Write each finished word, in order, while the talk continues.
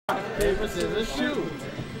paper, scissors, shoot.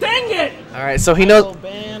 Dang it! All right, so he knows.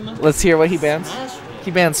 Let's hear what he bans.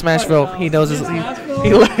 He banned Smashville. He knows his.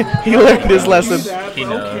 He learned his lesson. He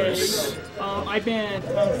knows. I banned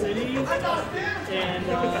Town City and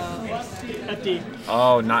FD.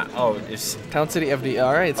 Oh, it's Town City FD.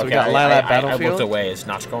 All right, so okay, we got Lilac I Battlefield. looked away. Is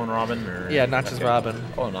Nach going Robin? Or? Yeah, Nach is Robin.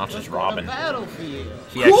 Oh, Nach is Robin. He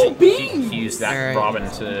Cool he used that All right. Robin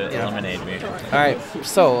to eliminate me. All right,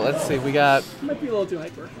 so let's see. We got. Might be a little too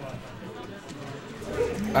hyper.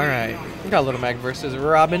 All right, we got Little Mac versus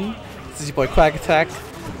Robin. This is your boy Quack Attack.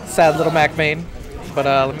 Sad Little Mac main. But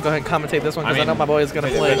let me go ahead and commentate this one because I know my boy is gonna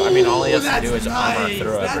play. I mean, all he has to do is armor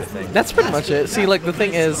through everything. That's pretty much it. See, like the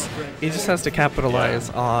thing is, he just has to capitalize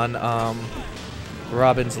on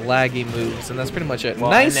Robin's laggy moves, and that's pretty much it. Well,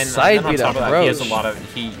 nice and then side on beat top up, of that, bro. he has a lot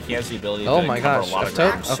of he has the ability Oh to my cover gosh, a lot of F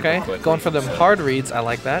ground super okay, quickly, going for them so- hard reads. I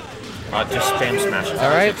like that. Just spam smash. All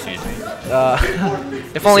right. Excuse me.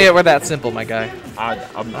 If only it were that simple, my guy.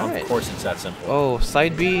 Of right. course, it's that simple. Oh,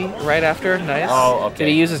 side B right after. Nice. Oh, okay. Did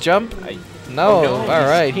he use his jump? No. Oh, no, All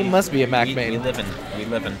right. He must be a Mac We main. living.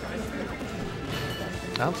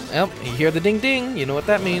 Yep. You hear the ding ding. You know what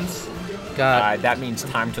that means. Got. That means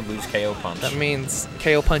time to lose KO punch. That means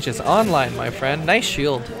KO punch is online, my friend. Nice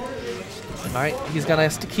shield. All right. He's gonna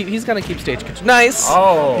keep stage control. Nice.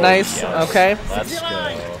 Oh. Nice. Yes. Okay. Let's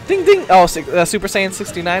go. Ding ding. Oh, Super Saiyan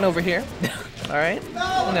 69 over here. All right.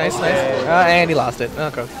 Nice. And he lost it.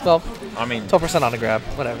 Okay. Well, I mean, 12% on the grab.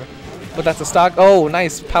 Whatever. But that's a stock. Oh,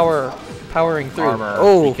 nice powering through. armor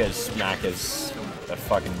Oh, because Mac is a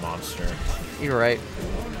fucking monster. you're right.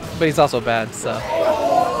 But he's also bad. So.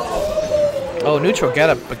 Oh, neutral get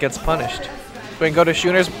up, but gets punished. We can go to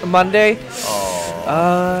Shooters Monday. Oh.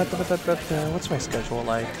 What's my schedule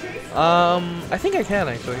like? I think I can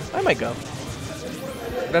actually. I might go.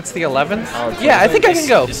 That's the 11th. Oh, Yeah, I think I can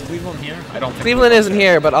go. Is Cleveland here? I don't think Cleveland isn't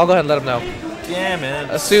here, but I'll go ahead and let him know. Damn it.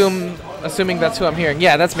 Assuming that's who I'm hearing.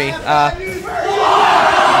 Yeah, that's me. We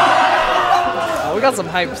got some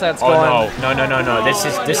hype sets going. Oh no. This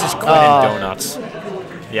is Quinn and Donuts.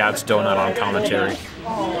 Yeah, it's Donut on commentary.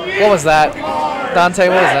 What was that? Dante,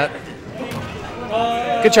 what was that?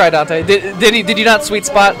 Good try, Dante. Did you not sweet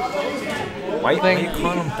spot? Why are you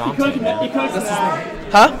calling him Dante, man?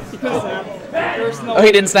 Huh? Oh,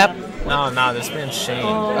 he didn't snap? No, this man's Shane.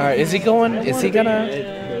 Alright, is he going? Is he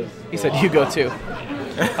gonna? He said you go too.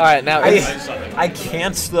 Alright, now I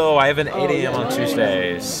can't though. I have an 8 a.m. on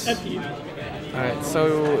Tuesdays. Alright,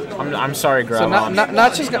 so I'm sorry, Grab.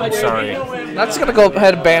 not just gonna. I'm sorry. Not just gonna go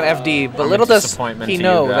ahead and ban FD, but little does disappointment he to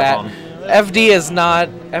know you, that Grab FD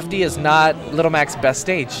is not Little Mac's best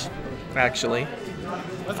stage, actually.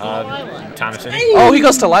 Time to Oh, he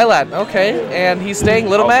goes to Lilat. Okay, and he's staying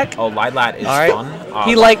Little Mac. Oh, Lilat is All right. fun.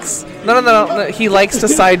 He likes no. He likes to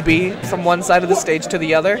side B from one side of the stage to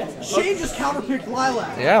the other. Shane just counterpicked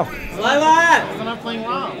Lilac. Yeah. Lilac! I'm not playing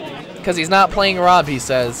Rob. Because he's not playing Rob, he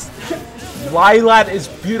says. Lilat is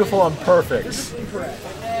beautiful and perfect.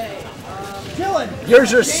 Dylan!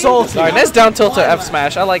 Yours are salty. All right, nice down tilt to F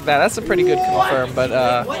smash. I like that. That's a pretty good confirm,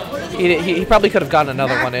 but he probably could have gotten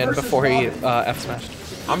another one in before he F smashed.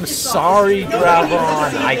 I'm sorry,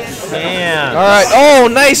 Gravon. I can't. All right. Oh,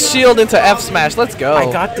 nice shield into F smash. Let's go.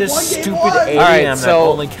 I got this stupid 8 right, a.m. so- that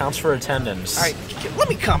only counts for attendance. All right, let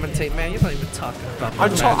me commentate, man. You're not even talking about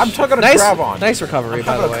I'm match. talking to nice, Gravon. Nice recovery, I'm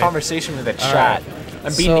by having the a way. conversation with the All chat. right.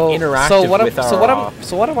 I'm being interactive with our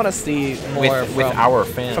what I want to see more with our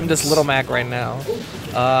fans. from this Little Mac right now.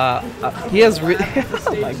 He has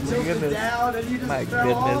oh my goodness. My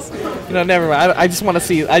goodness. You know, never mind. I just want to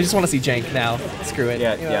see Jank now. Screw it.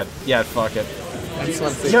 Yeah. Fuck it. I just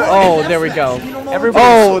want to see. Oh, there we go.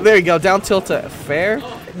 Everybody's- Oh, there you go. Down tilt to fair.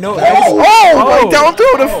 No. Oh, down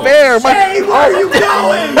tilt to fair. Hey, where are you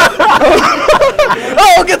going?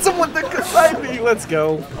 Oh, get someone to side me. Let's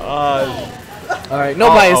go. All right, no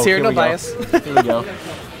bias here. No bias. Here we go.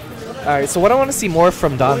 All right, so what I want to see more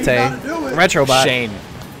from Dante, Retrobot. Shane.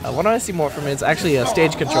 What I want to see more from is actually a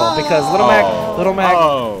stage control because Little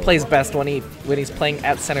Mac plays best when he's playing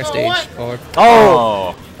at center stage. Shout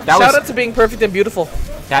out to being perfect and beautiful.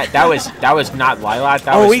 That was not Lilac.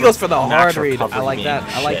 That was He goes for the hard Nach read. I recovered like me that.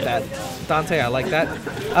 and I like shit. that. Dante, I like that.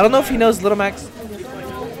 I don't know if he knows Little Mac's.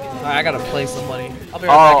 Alright, I gotta play some money. I'll be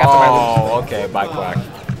right back after my loot. Okay. Bye, Quack.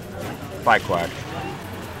 Bye, Quack.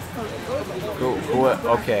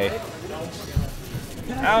 Okay.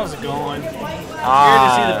 How's it going? Here to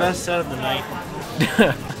see the best set of the night.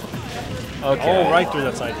 Okay. Oh, right through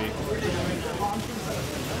that side B.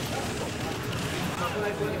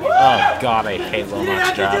 Oh God, I hate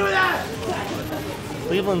Lomax job.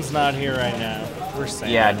 Cleveland's not here right now. We're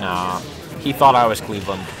saying. Yeah, nah. He thought I was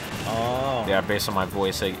Cleveland. Oh. Yeah, based on my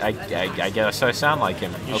voice, I guess I sound like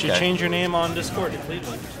him. You okay. should change your name on Discord to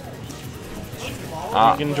Cleveland.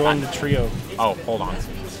 You can join the trio. Oh, hold on.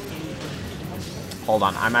 Hold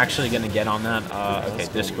on. I'm actually gonna get on that. Okay,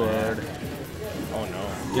 Discord. Oh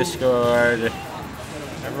no. Discord.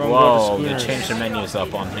 Everyone Whoa, go they to changed the menus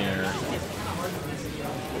up on here.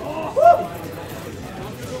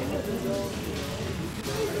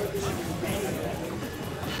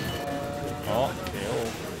 Oh,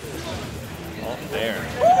 oh, there.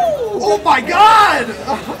 Oh my god!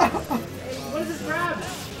 What is this grab?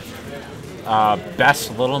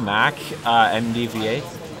 Best Little Mac, MDVA.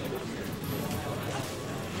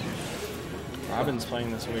 Robin's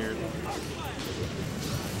playing this weird.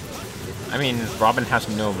 I mean, Robin has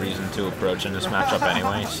no reason to approach in this matchup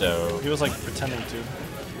anyway, so... He was like pretending to.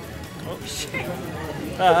 Oh, shit.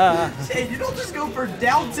 Hey, you don't just go for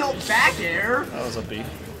down tilt back air. That was a beef.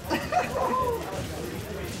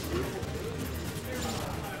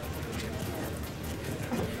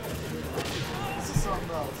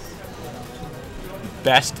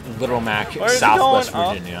 Best Little Mac, Where is he Southwest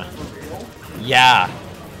going? Virginia. Yeah.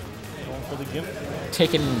 Going for the gimmick.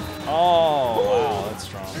 Taking... Oh, wow, that's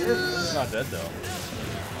strong. He's not dead, though.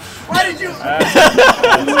 Why did you?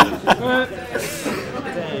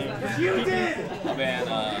 You did! Man,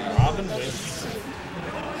 Robin wins.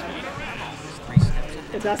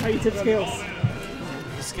 If that's how you tip scales.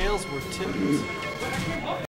 The scales were tipped.